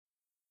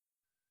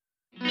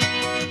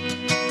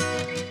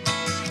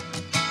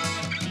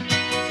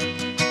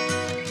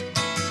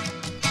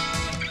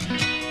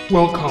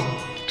Welcome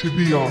to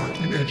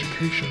VR in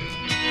Education.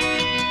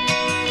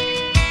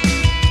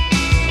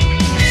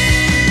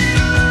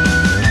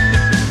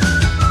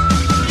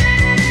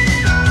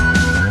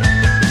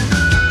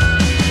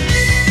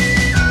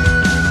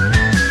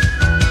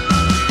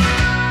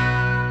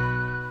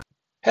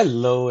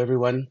 Hello,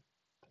 everyone.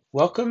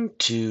 Welcome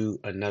to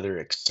another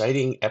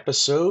exciting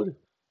episode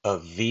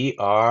of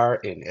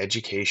VR in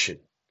Education.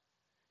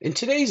 In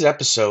today's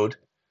episode,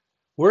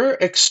 we're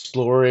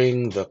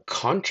exploring the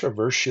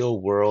controversial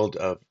world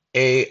of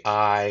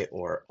AI,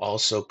 or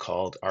also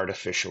called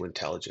artificial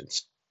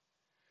intelligence.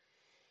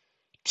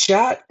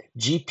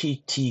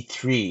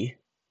 ChatGPT3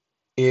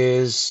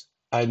 is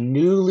a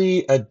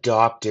newly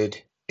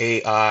adopted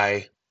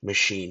AI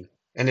machine,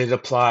 and it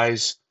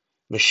applies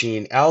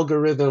machine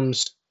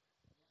algorithms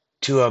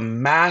to a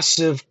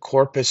massive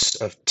corpus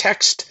of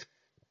text,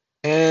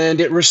 and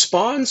it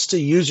responds to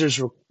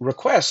users'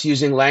 requests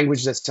using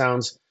language that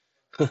sounds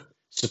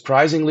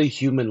surprisingly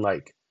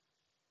human-like.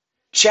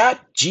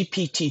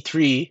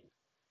 ChatGPT3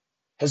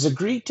 has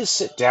agreed to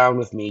sit down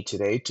with me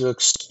today to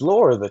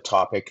explore the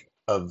topic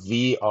of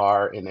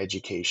VR in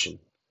education.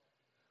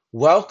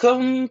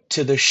 Welcome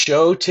to the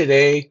show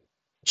today,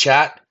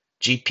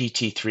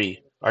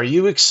 ChatGPT3. Are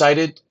you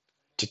excited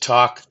to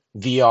talk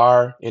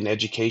VR in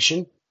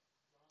education?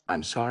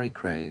 I'm sorry,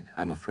 Craig.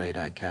 I'm afraid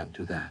I can't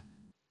do that.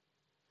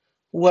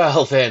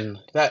 Well, then,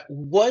 that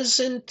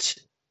wasn't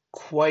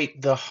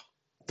quite the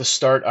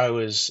start I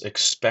was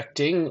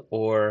expecting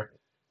or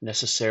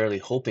necessarily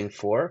hoping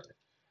for.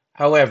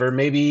 However,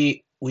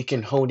 maybe we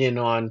can hone in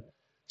on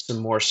some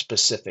more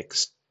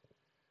specifics.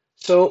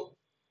 So,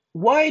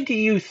 why do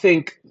you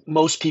think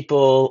most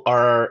people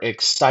are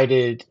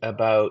excited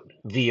about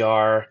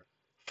VR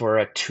for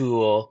a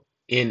tool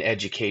in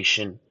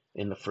education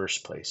in the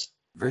first place?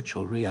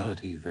 Virtual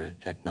reality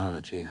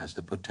technology has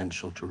the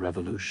potential to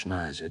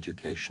revolutionize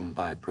education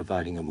by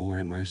providing a more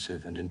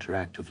immersive and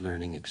interactive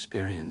learning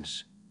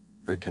experience.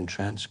 It can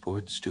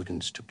transport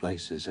students to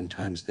places and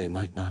times they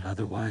might not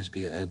otherwise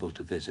be able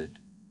to visit,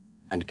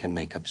 and can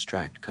make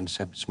abstract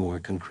concepts more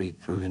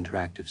concrete through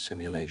interactive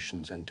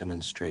simulations and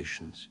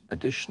demonstrations.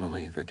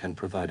 Additionally, it can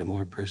provide a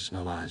more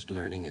personalized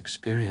learning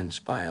experience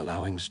by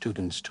allowing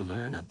students to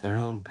learn at their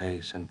own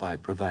pace and by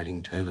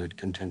providing tailored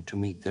content to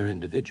meet their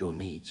individual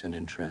needs and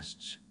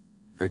interests.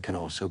 It can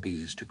also be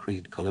used to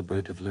create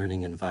collaborative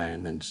learning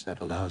environments that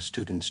allow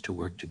students to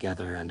work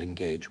together and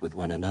engage with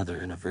one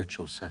another in a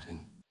virtual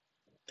setting.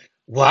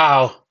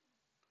 Wow,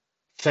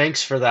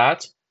 thanks for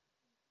that.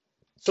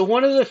 So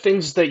one of the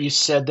things that you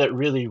said that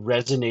really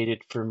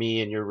resonated for me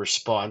in your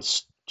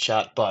response,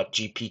 chatbot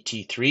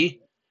GPT-3,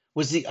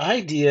 was the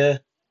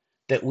idea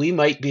that we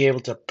might be able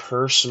to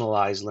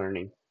personalize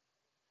learning.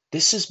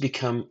 This has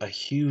become a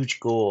huge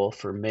goal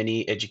for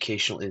many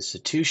educational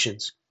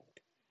institutions.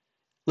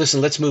 Listen,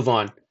 let's move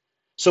on.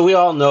 So we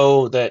all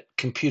know that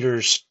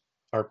computers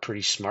are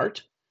pretty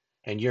smart,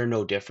 and you're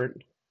no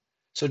different.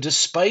 So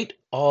despite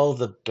all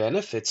the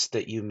benefits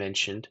that you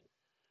mentioned,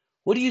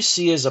 what do you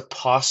see as a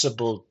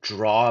possible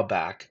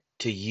drawback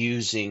to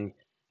using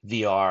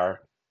VR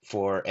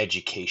for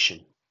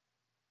education?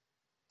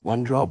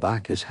 One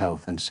drawback is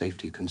health and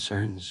safety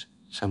concerns.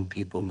 Some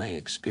people may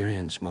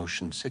experience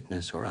motion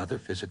sickness or other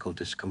physical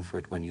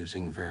discomfort when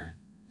using VR,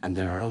 and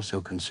there are also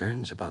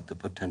concerns about the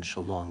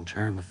potential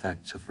long-term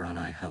effects of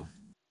eye health.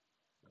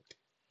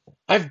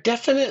 I've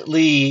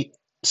definitely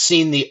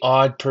seen the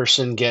odd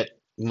person get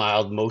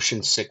mild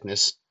motion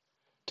sickness,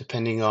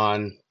 depending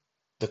on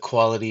the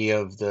quality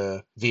of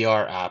the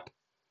VR app,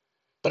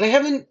 but I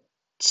haven't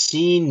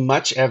seen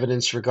much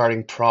evidence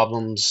regarding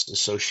problems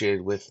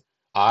associated with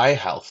eye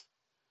health.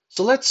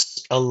 So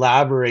let's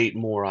elaborate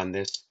more on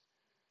this.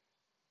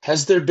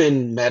 Has there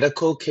been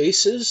medical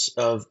cases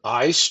of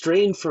eye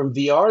strain from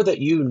VR that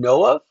you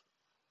know of?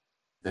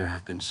 There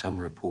have been some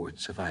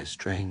reports of eye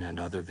strain and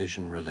other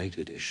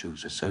vision-related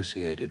issues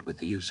associated with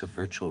the use of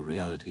virtual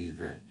reality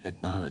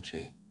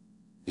technology.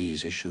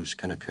 These issues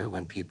can occur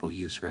when people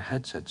use VR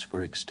headsets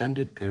for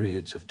extended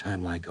periods of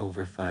time, like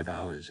over 5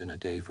 hours in a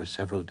day for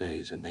several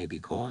days, and may be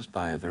caused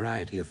by a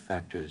variety of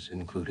factors,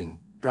 including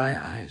dry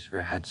eyes.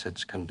 VR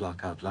headsets can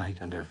block out light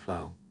and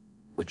airflow,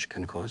 which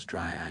can cause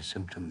dry eye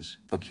symptoms.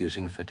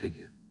 Focusing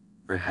fatigue.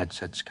 VR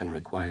headsets can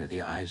require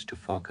the eyes to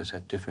focus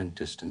at different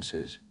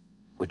distances,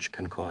 which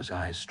can cause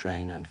eye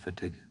strain and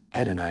fatigue.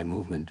 Head and eye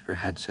movement. VR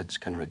headsets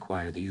can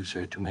require the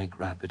user to make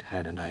rapid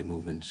head and eye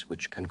movements,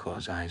 which can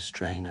cause eye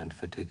strain and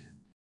fatigue.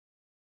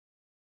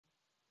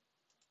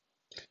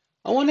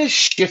 I want to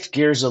shift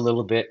gears a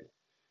little bit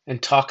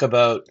and talk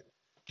about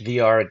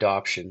VR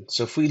adoption.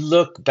 So if we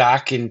look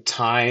back in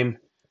time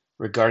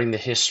regarding the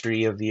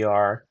history of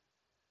VR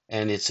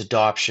and its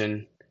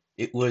adoption,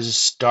 it was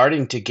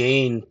starting to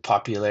gain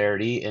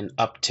popularity and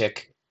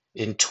uptick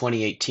in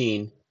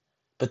 2018,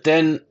 but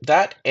then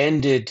that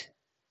ended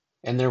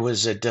and there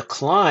was a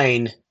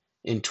decline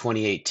in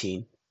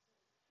 2018.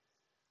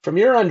 From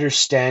your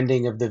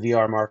understanding of the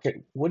VR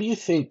market, what do you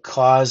think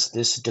caused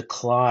this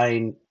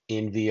decline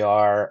in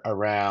VR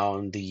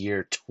around the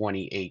year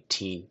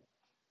 2018?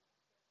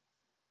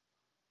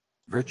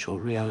 Virtual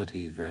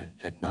reality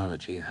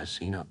technology has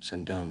seen ups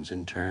and downs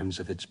in terms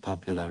of its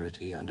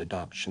popularity and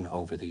adoption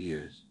over the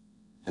years.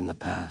 In the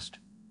past,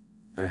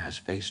 VR has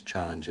faced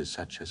challenges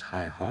such as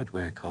high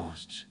hardware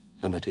costs,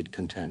 limited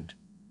content,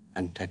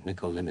 and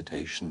technical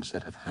limitations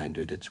that have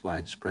hindered its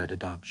widespread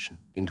adoption.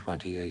 In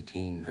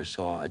 2018, VR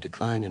saw a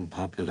decline in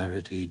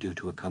popularity due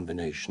to a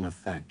combination of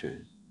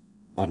factors.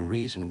 One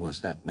reason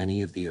was that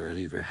many of the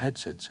early VR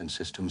headsets and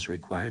systems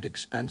required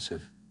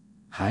expensive,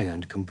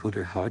 high-end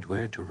computer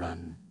hardware to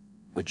run,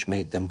 which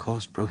made them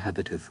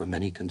cost-prohibitive for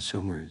many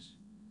consumers.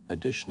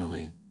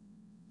 Additionally,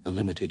 the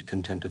limited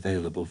content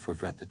available for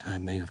VR at the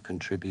time may have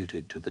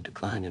contributed to the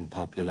decline in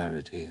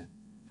popularity,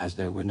 as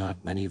there were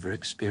not many VR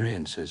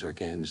experiences or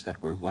games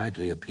that were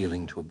widely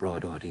appealing to a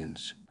broad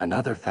audience.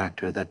 Another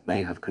factor that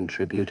may have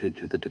contributed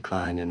to the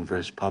decline in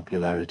VR's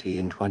popularity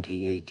in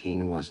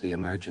 2018 was the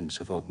emergence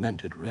of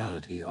augmented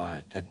reality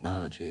AR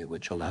technology,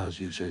 which allows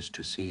users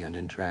to see and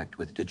interact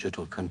with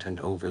digital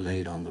content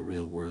overlaid on the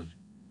real world.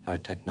 AR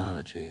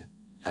technology,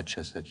 such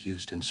as that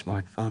used in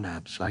smartphone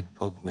apps like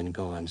Pokemon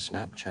Go and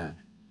Snapchat,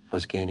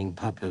 was gaining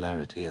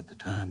popularity at the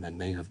time and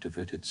may have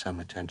diverted some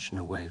attention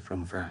away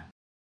from VR.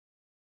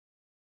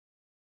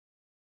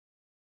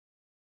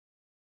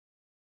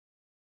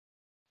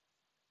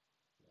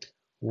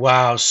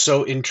 Wow,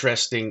 so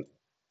interesting.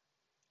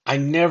 I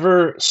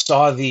never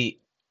saw the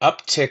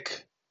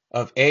uptick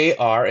of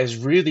AR as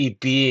really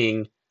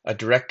being a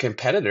direct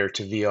competitor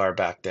to VR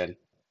back then.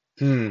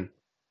 Hmm,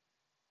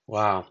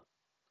 wow.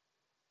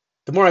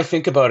 The more I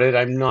think about it,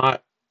 I'm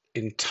not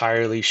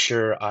entirely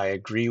sure I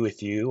agree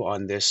with you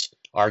on this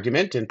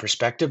argument and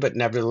perspective, but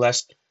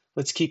nevertheless,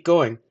 let's keep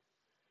going.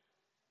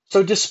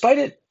 So, despite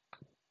it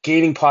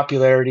gaining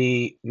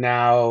popularity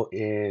now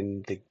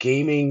in the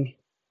gaming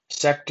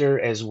sector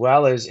as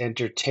well as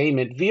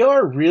entertainment,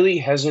 VR really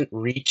hasn't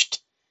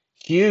reached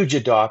huge As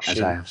I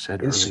adoption have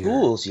said in earlier,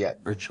 schools yet.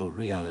 virtual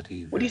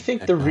reality What do you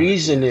think the technology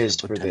reason has the is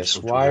for this?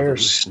 potential to Why are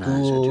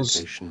revolutionize schools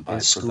education by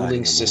and schooling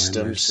providing a more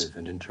systems immersive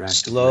and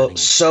interactive learning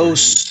so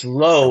experience.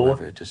 slow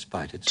However,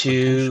 despite its to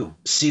potential,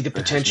 see the VR has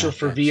potential not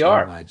for yet seen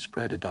VR?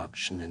 widespread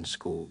adoption in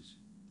schools.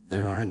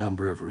 There are a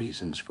number of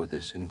reasons for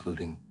this,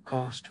 including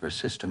cost for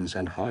systems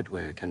and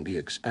hardware can be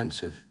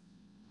expensive,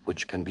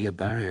 which can be a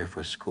barrier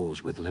for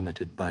schools with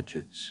limited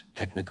budgets.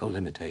 Technical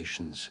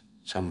limitations.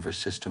 Some VR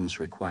systems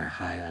require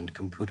high-end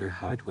computer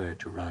hardware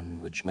to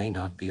run, which may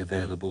not be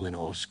available in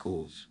all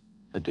schools.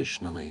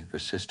 Additionally,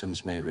 VR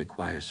systems may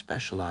require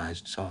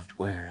specialized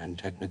software and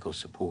technical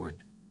support,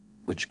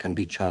 which can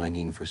be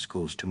challenging for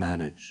schools to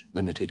manage.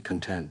 Limited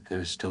content.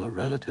 There is still a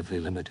relatively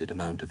limited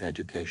amount of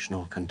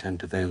educational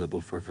content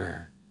available for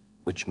VR,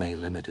 which may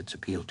limit its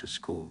appeal to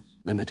schools.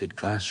 Limited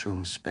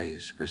classroom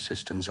space. VR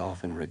systems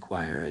often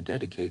require a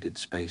dedicated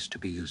space to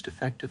be used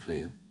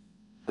effectively,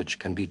 which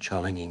can be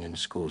challenging in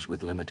schools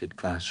with limited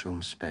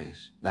classroom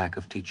space. Lack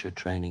of teacher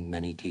training.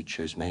 Many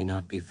teachers may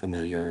not be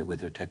familiar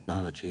with their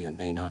technology and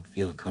may not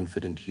feel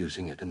confident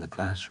using it in the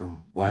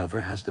classroom. While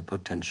VR has the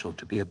potential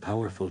to be a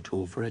powerful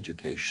tool for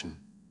education,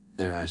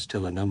 there are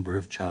still a number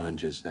of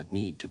challenges that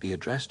need to be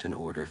addressed in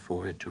order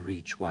for it to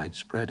reach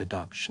widespread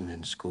adoption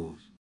in schools.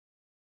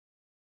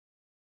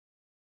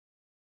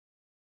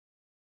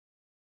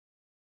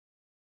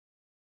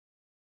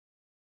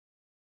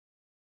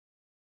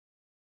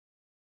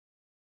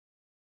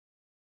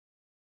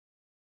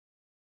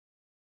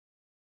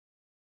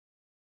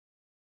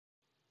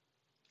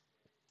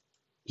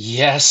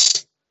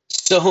 Yes,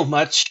 so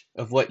much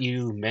of what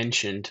you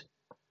mentioned,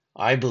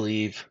 I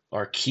believe,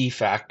 are key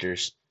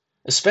factors,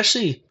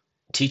 especially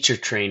teacher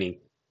training.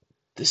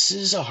 This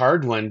is a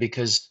hard one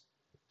because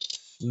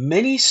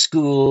many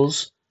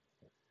schools,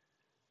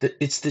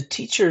 it's the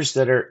teachers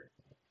that are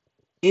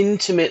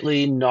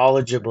intimately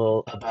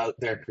knowledgeable about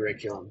their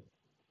curriculum.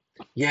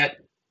 Yet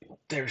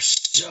they're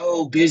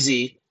so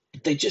busy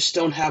that they just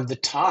don't have the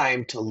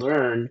time to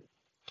learn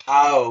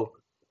how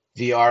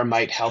VR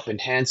might help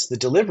enhance the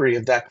delivery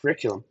of that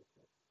curriculum.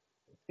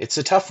 It's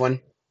a tough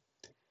one.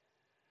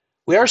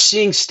 We are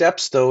seeing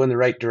steps, though, in the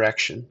right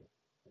direction.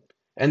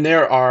 And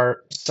there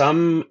are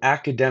some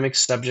academic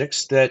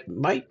subjects that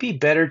might be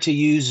better to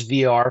use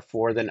VR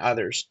for than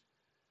others.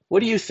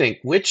 What do you think?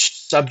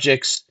 Which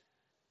subjects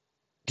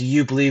do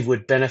you believe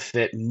would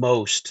benefit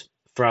most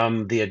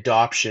from the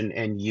adoption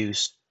and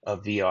use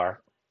of VR?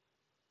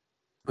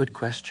 Good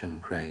question,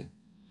 Craig.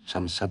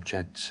 Some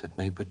subjects that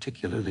may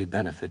particularly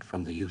benefit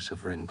from the use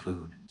of VR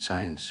include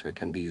science, or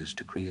can be used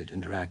to create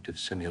interactive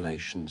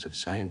simulations of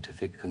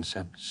scientific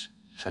concepts,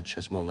 such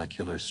as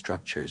molecular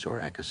structures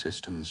or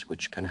ecosystems,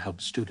 which can help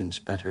students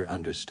better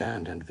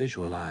understand and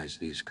visualize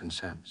these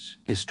concepts.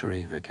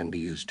 History, VR can be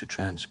used to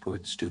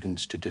transport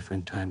students to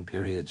different time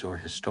periods or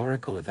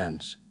historical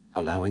events,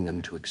 allowing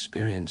them to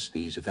experience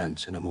these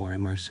events in a more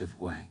immersive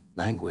way.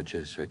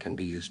 Languages, or can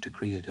be used to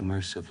create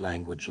immersive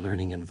language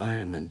learning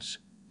environments,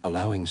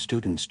 allowing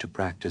students to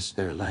practice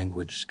their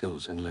language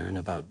skills and learn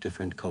about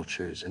different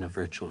cultures in a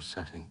virtual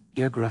setting.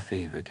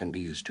 Geography, or can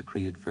be used to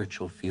create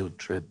virtual field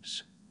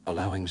trips,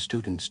 allowing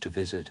students to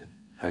visit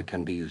or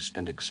can be used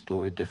and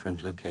explore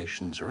different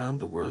locations around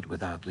the world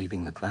without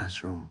leaving the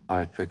classroom.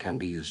 Art fair can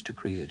be used to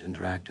create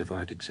interactive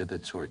art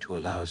exhibits or to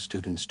allow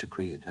students to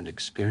create and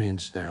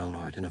experience their own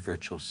art in a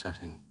virtual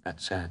setting. That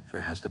said,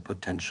 fair has the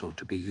potential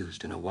to be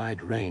used in a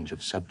wide range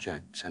of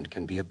subjects and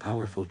can be a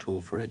powerful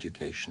tool for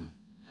education.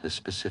 The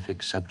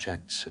specific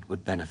subjects that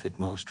would benefit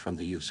most from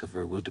the use of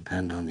VR will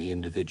depend on the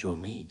individual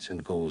needs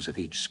and goals of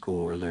each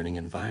school or learning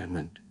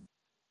environment.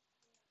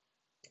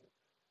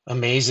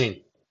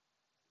 Amazing.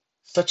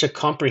 Such a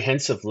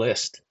comprehensive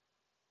list.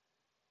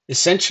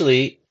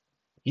 Essentially,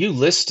 you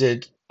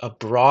listed a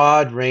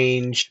broad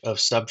range of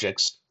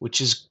subjects,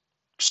 which is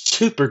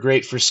super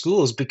great for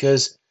schools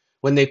because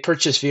when they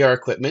purchase VR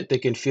equipment, they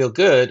can feel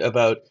good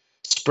about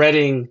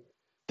spreading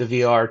the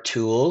VR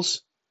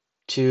tools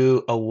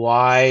to a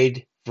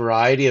wide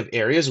variety of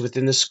areas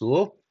within the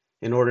school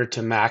in order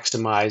to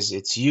maximize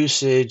its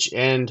usage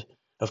and,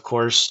 of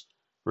course,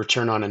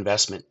 return on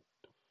investment.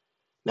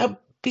 Now,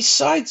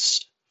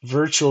 besides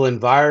virtual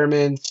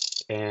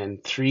environments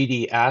and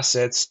 3D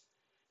assets,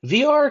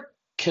 VR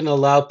can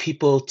allow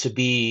people to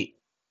be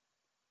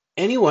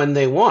anyone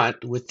they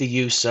want with the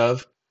use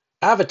of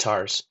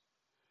avatars.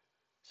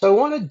 So I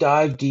want to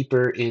dive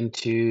deeper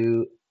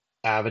into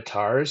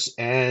avatars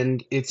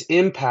and its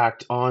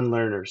impact on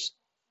learners.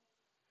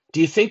 Do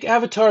you think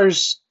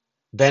avatars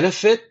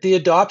benefit the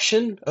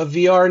adoption of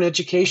VR in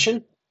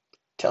education?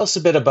 Tell us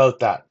a bit about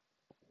that.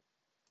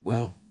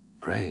 Well,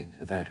 gray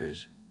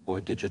avatars,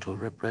 or digital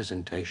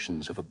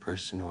representations of a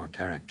person or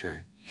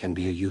character, can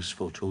be a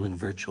useful tool in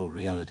virtual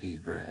reality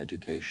for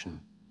education.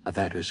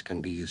 Avatars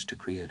can be used to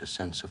create a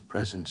sense of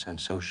presence and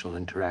social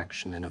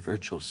interaction in a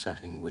virtual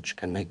setting, which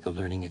can make the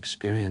learning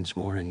experience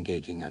more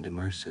engaging and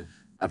immersive.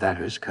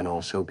 Avatars can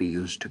also be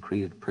used to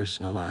create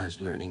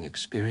personalized learning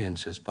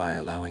experiences by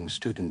allowing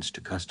students to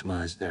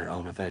customize their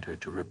own avatar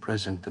to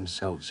represent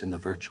themselves in the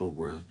virtual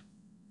world.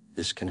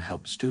 This can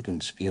help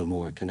students feel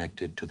more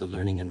connected to the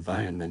learning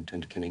environment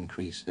and can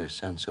increase their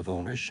sense of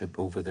ownership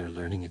over their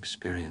learning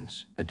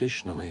experience.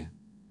 Additionally,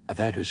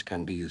 avatars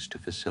can be used to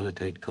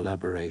facilitate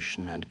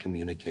collaboration and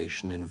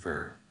communication in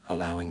VR,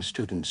 allowing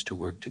students to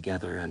work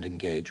together and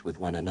engage with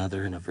one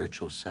another in a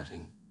virtual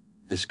setting.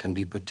 This can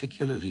be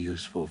particularly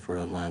useful for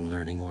online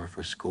learning or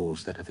for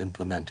schools that have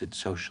implemented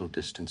social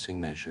distancing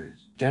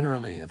measures.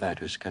 Generally,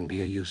 avatars can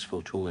be a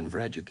useful tool in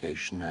VR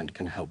education and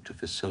can help to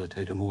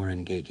facilitate a more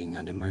engaging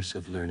and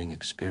immersive learning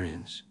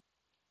experience.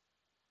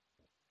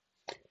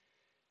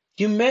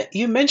 You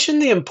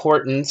mentioned the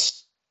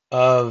importance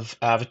of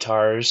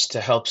avatars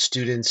to help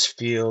students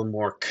feel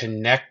more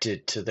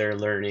connected to their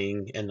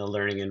learning and the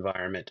learning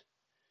environment.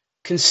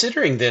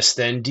 Considering this,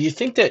 then, do you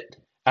think that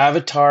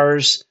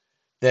avatars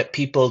that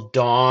people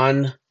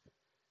don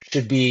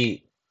should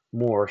be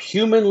more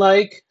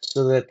human-like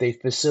so that they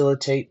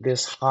facilitate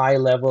this high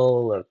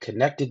level of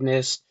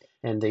connectedness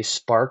and they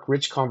spark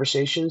rich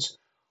conversations?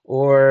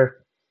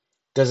 Or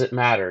does it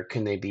matter?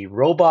 Can they be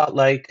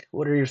robot-like?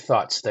 What are your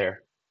thoughts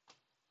there?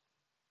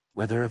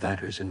 Whether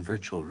avatars in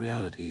virtual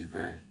reality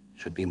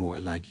should be more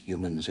like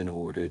humans in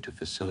order to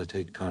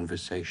facilitate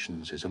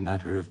conversations is a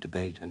matter of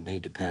debate and may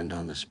depend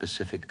on the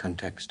specific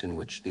context in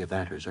which the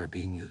avatars are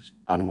being used.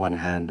 On one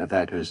hand,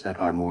 avatars that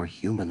are more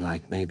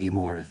human-like may be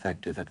more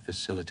effective at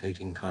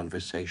facilitating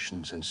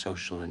conversations and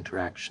social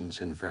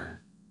interactions in VR.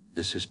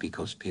 This is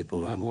because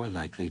people are more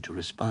likely to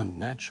respond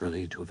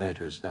naturally to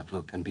avatars that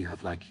look and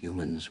behave like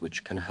humans,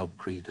 which can help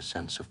create a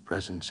sense of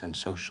presence and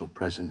social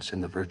presence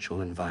in the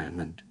virtual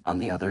environment. On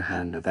the other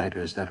hand,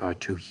 avatars that are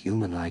too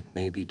human-like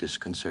may be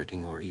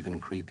disconcerting or even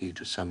creepy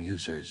to some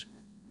users,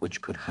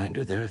 which could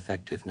hinder their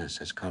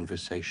effectiveness as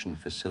conversation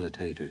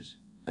facilitators.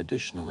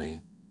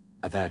 Additionally,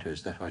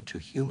 avatars that are too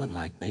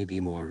human-like may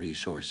be more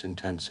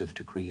resource-intensive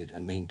to create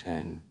and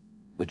maintain,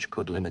 which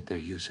could limit their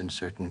use in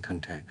certain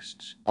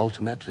contexts.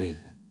 Ultimately,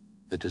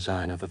 the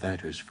design of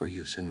avatars for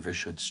use in VR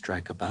should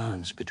strike a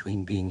balance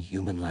between being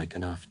human-like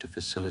enough to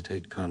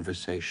facilitate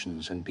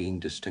conversations and being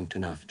distinct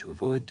enough to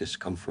avoid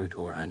discomfort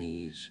or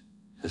unease.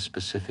 The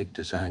specific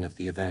design of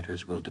the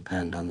avatars will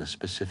depend on the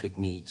specific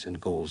needs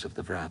and goals of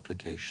the VR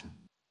application.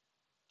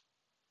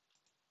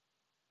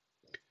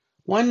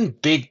 One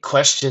big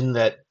question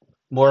that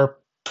more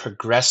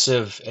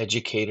progressive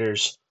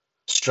educators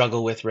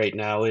struggle with right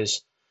now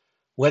is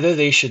whether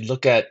they should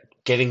look at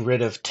getting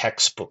rid of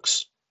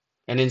textbooks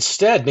and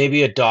instead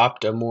maybe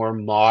adopt a more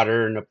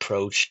modern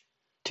approach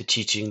to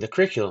teaching the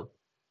curriculum,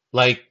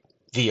 like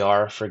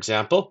VR, for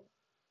example.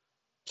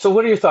 So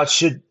what are your thoughts?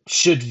 Should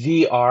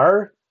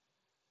VR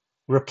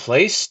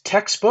replace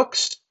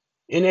textbooks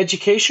in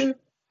education?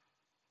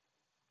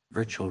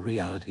 Virtual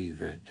reality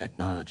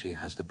technology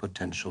has the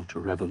potential to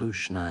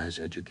revolutionize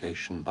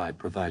education by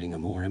providing a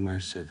more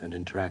immersive and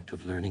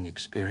interactive learning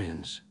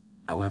experience.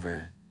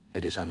 However,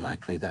 it is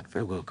unlikely that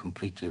VR will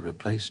completely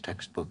replace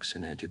textbooks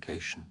in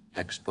education.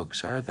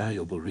 Textbooks are a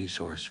valuable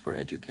resource for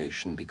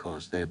education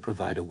because they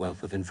provide a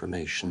wealth of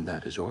information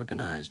that is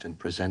organized and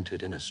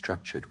presented in a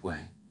structured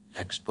way.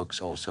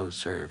 Textbooks also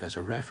serve as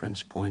a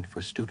reference point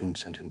for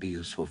students and can be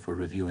useful for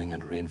reviewing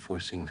and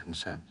reinforcing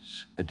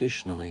concepts.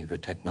 Additionally, the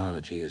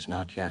technology is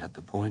not yet at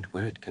the point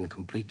where it can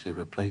completely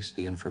replace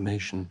the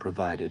information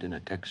provided in a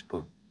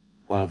textbook.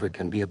 While VR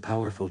can be a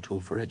powerful tool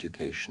for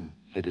education,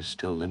 it is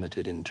still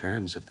limited in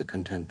terms of the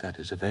content that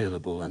is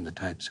available and the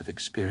types of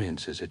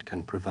experiences it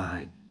can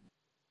provide.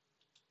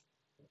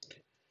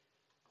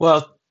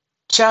 Well,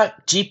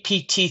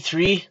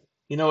 ChatGPT3,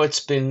 it's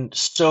been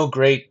so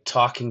great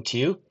talking to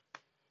you.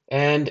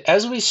 And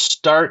as we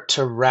start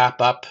to wrap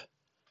up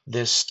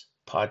this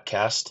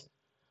podcast,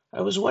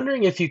 I was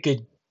wondering if you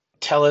could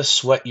tell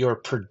us what your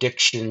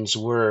predictions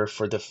were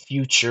for the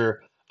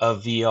future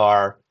of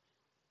VR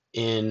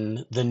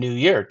in the new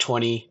year,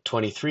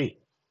 2023.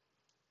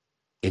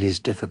 It is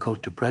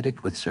difficult to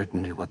predict with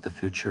certainty what the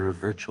future of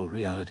virtual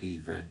reality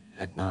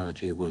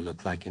technology will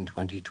look like in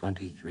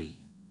 2023.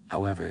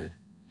 However,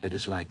 it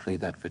is likely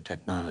that the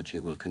technology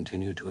will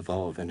continue to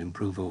evolve and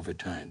improve over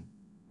time,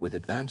 with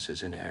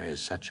advances in areas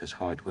such as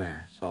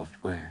hardware,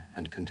 software,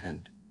 and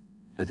content.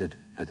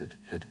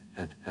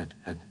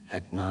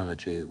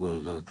 Technology will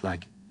look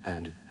like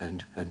and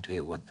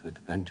what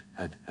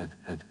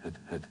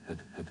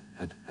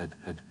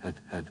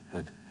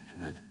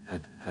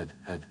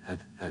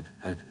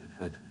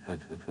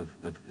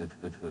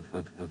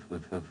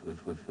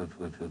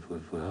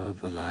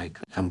like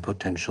some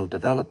potential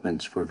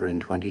developments for VR in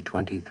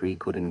 2023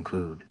 could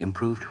include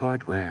improved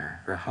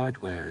hardware. VR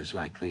hardware is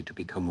likely to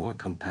become more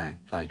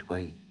compact,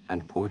 lightweight,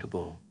 and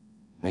portable,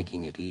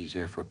 making it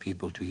easier for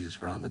people to use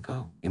VR on the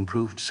go.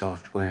 Improved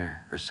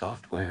software. VR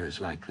software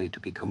is likely to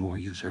become more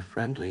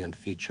user-friendly and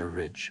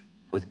feature-rich,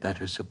 with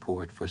better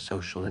support for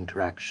social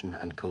interaction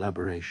and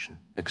collaboration.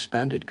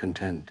 Expanded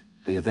content.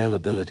 The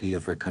availability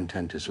of VR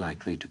content is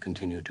likely to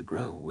continue to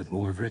grow, with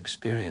more VR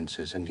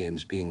experiences and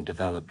games being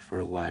developed for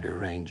a wider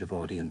range of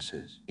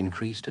audiences.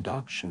 Increased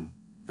adoption.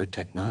 VR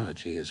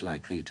technology is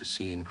likely to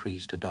see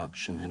increased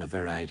adoption in a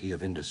variety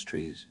of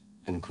industries,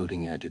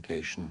 including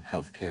education,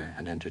 healthcare,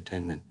 and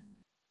entertainment.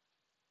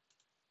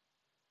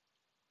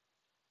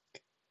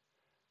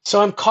 So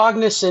I'm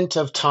cognizant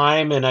of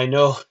time, and I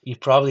know you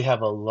probably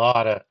have a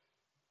lot of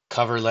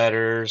cover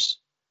letters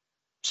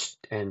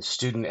and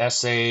student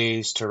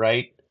essays to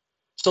write.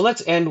 So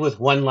let's end with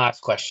one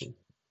last question.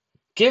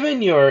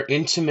 Given your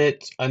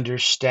intimate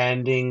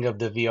understanding of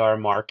the VR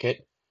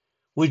market,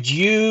 would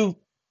you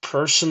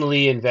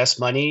personally invest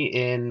money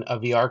in a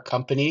VR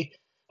company,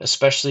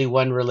 especially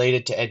one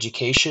related to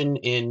education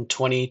in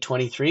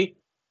 2023?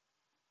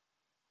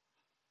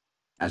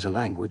 As a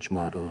language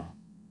model,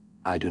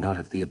 I do not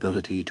have the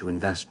ability to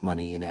invest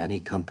money in any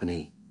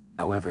company.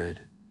 However,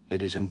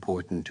 it is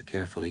important to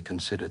carefully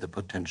consider the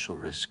potential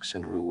risks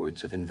and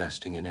rewards of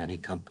investing in any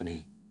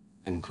company,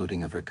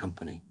 including a VR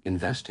company.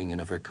 Investing in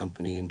a VR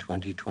company in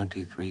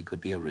 2023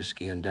 could be a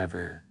risky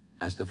endeavor,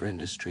 as the VR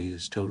industry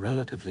is still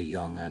relatively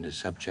young and is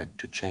subject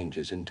to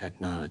changes in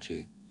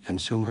technology,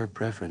 consumer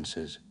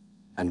preferences,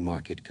 and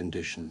market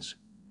conditions.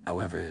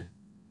 However,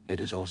 it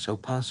is also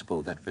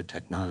possible that VR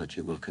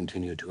technology will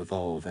continue to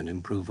evolve and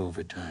improve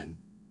over time,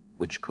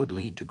 which could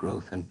lead to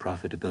growth and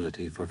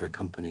profitability for VR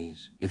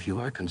companies. If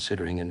you are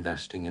considering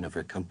investing in a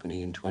VR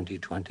company in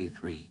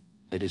 2023,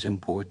 it is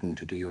important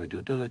to do your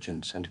due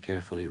diligence and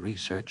carefully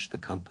research the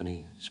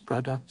company's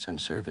products and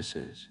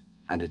services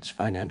and its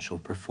financial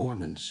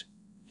performance.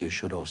 You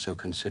should also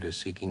consider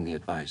seeking the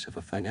advice of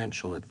a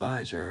financial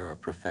advisor or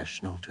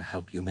professional to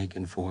help you make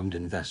informed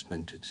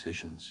investment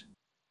decisions.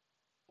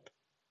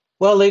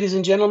 Well, ladies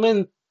and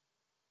gentlemen,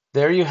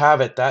 there you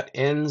have it. That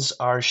ends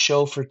our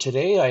show for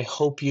today. I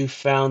hope you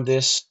found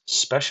this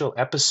special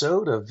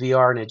episode of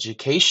VR in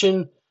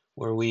Education,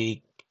 where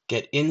we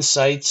get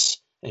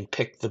insights and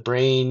pick the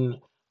brain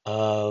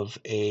of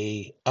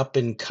a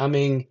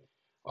up-and-coming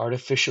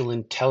artificial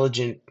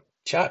intelligent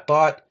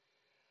chatbot.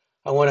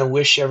 I want to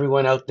wish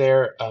everyone out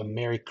there a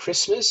Merry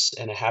Christmas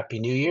and a Happy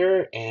New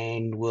Year,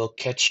 and we'll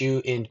catch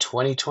you in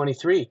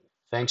 2023.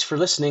 Thanks for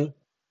listening.